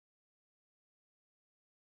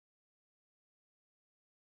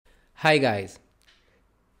Hi guys,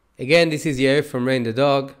 again this is Yair from Rain the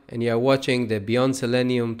Dog and you are watching the Beyond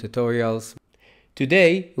Selenium tutorials.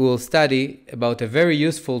 Today we will study about a very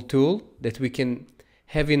useful tool that we can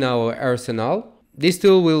have in our arsenal. This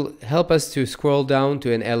tool will help us to scroll down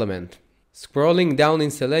to an element. Scrolling down in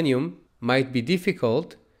Selenium might be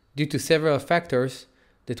difficult due to several factors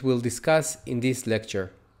that we'll discuss in this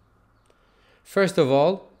lecture. First of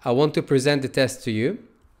all, I want to present the test to you.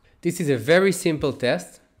 This is a very simple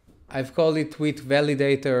test. I've called it Tweet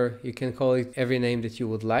Validator. You can call it every name that you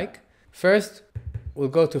would like. First, we'll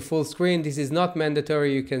go to full screen. This is not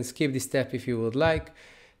mandatory. You can skip this step if you would like.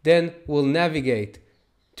 Then we'll navigate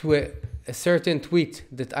to a certain tweet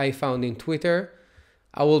that I found in Twitter.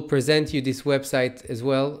 I will present you this website as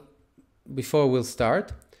well before we'll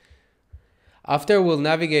start. After we'll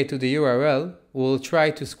navigate to the URL, we'll try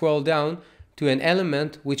to scroll down to an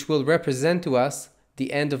element which will represent to us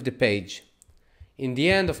the end of the page. In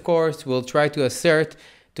the end, of course, we'll try to assert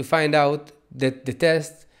to find out that the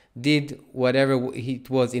test did whatever it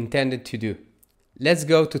was intended to do. Let's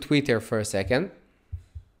go to Twitter for a second.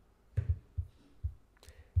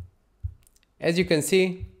 As you can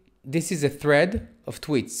see, this is a thread of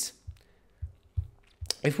tweets.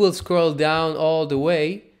 If we'll scroll down all the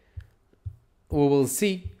way, we will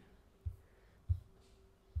see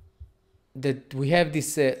that we have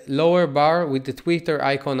this lower bar with the Twitter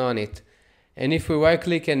icon on it. And if we right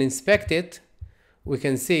click and inspect it, we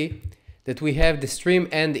can see that we have the stream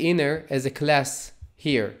end inner as a class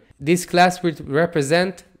here. This class will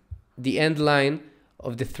represent the end line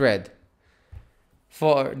of the thread.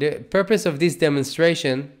 For the purpose of this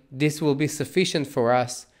demonstration, this will be sufficient for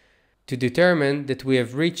us to determine that we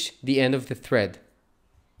have reached the end of the thread.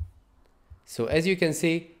 So as you can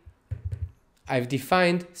see, I've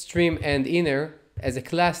defined stream end inner as a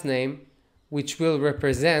class name which will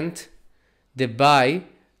represent the by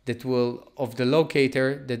that will of the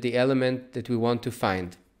locator that the element that we want to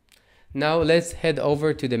find. Now let's head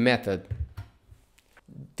over to the method.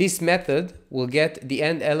 This method will get the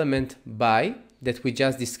end element by that we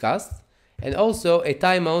just discussed and also a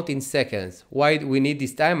timeout in seconds. Why do we need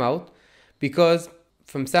this timeout? Because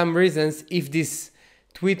from some reasons, if this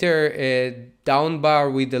Twitter down bar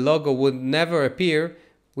with the logo would never appear,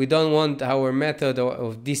 we don't want our method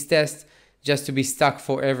of this test just to be stuck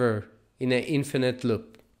forever in an infinite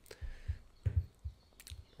loop.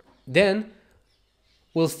 Then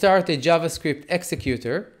we'll start a JavaScript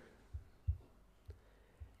executor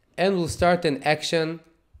and we'll start an action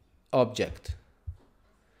object.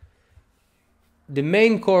 The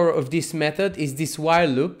main core of this method is this while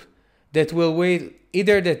loop that will wait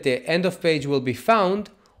either that the end of page will be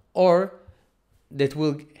found or that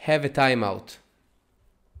will have a timeout.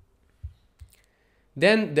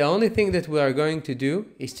 Then the only thing that we are going to do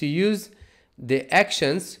is to use the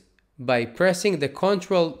actions by pressing the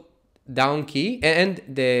Control down key and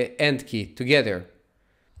the end key together.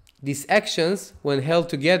 These actions, when held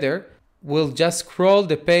together, will just scroll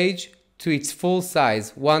the page to its full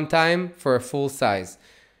size one time for a full size.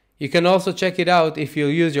 You can also check it out if you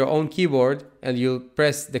use your own keyboard and you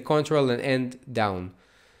press the Control and end down.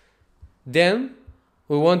 Then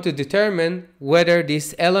we want to determine whether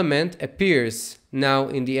this element appears now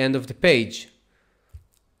in the end of the page.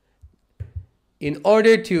 In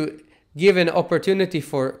order to give an opportunity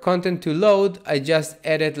for content to load, I just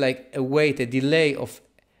added like a delay of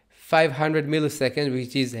 500 milliseconds,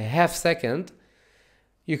 which is a half second.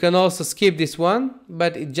 You can also skip this one,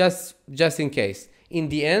 but it just in case. In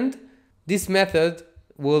the end, this method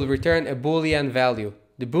will return a Boolean value.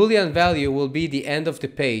 The Boolean value will be the end of the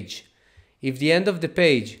page. If the end of the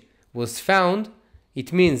page was found,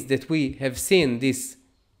 it means that we have seen this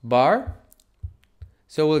bar,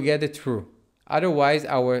 so we'll get it true. Otherwise,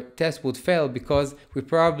 our test would fail because we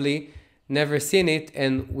probably never seen it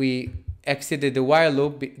and we exited the while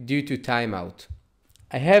loop due to timeout.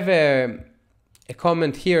 I have a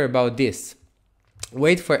comment here about this.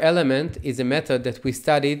 Wait for element is a method that we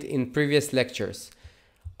studied in previous lectures.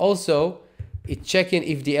 Also, it's checking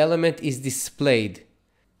if the element is displayed.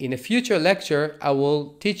 In a future lecture, I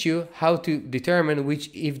will teach you how to determine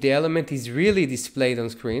if the element is really displayed on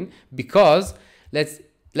screen, because let's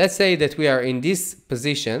say that we are in this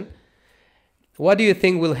position. What do you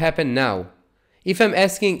think will happen now? If I'm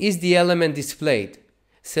asking, is the element displayed?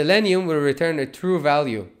 Selenium will return a true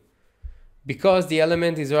value because the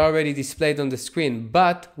element is already displayed on the screen,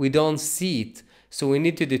 but we don't see it. So we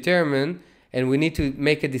need to determine and we need to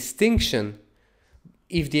make a distinction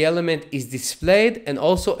if the element is displayed and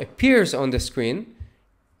also appears on the screen.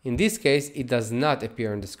 In this case, it does not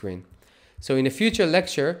appear on the screen. So in a future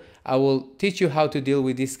lecture, I will teach you how to deal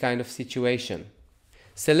with this kind of situation.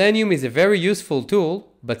 Selenium is a very useful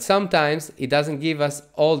tool, but sometimes it doesn't give us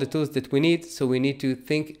all the tools that we need, so we need to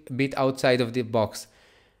think a bit outside of the box.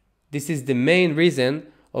 This is the main reason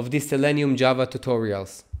of these Selenium Java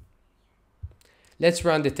tutorials. Let's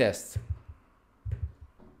run the test.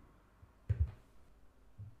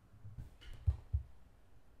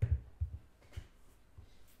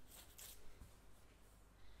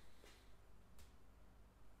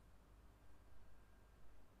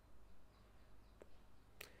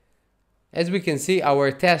 As we can see,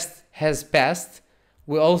 our test has passed.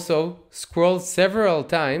 We also scrolled several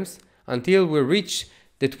times until we reach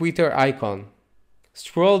the Twitter icon.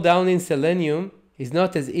 Scroll down in Selenium is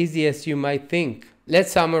not as easy as you might think.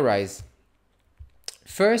 Let's summarize.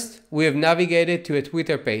 First, we have navigated to a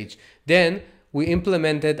Twitter page. Then, we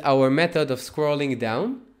implemented our method of scrolling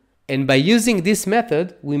down. And by using this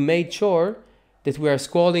method, we made sure that we are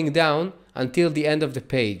scrolling down until the end of the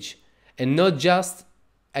page, and not just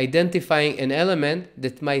identifying an element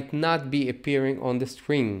that might not be appearing on the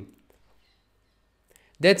screen.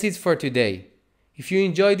 That's it for today. If you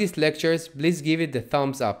enjoyed these lectures, please give it the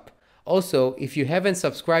thumbs up. Also, if you haven't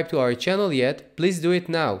subscribed to our channel yet, please do it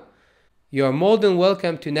now. You are more than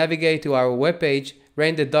welcome to navigate to our webpage,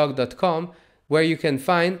 rainthedog.com, where you can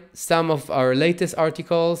find some of our latest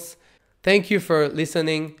articles. Thank you for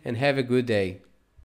listening and have a good day.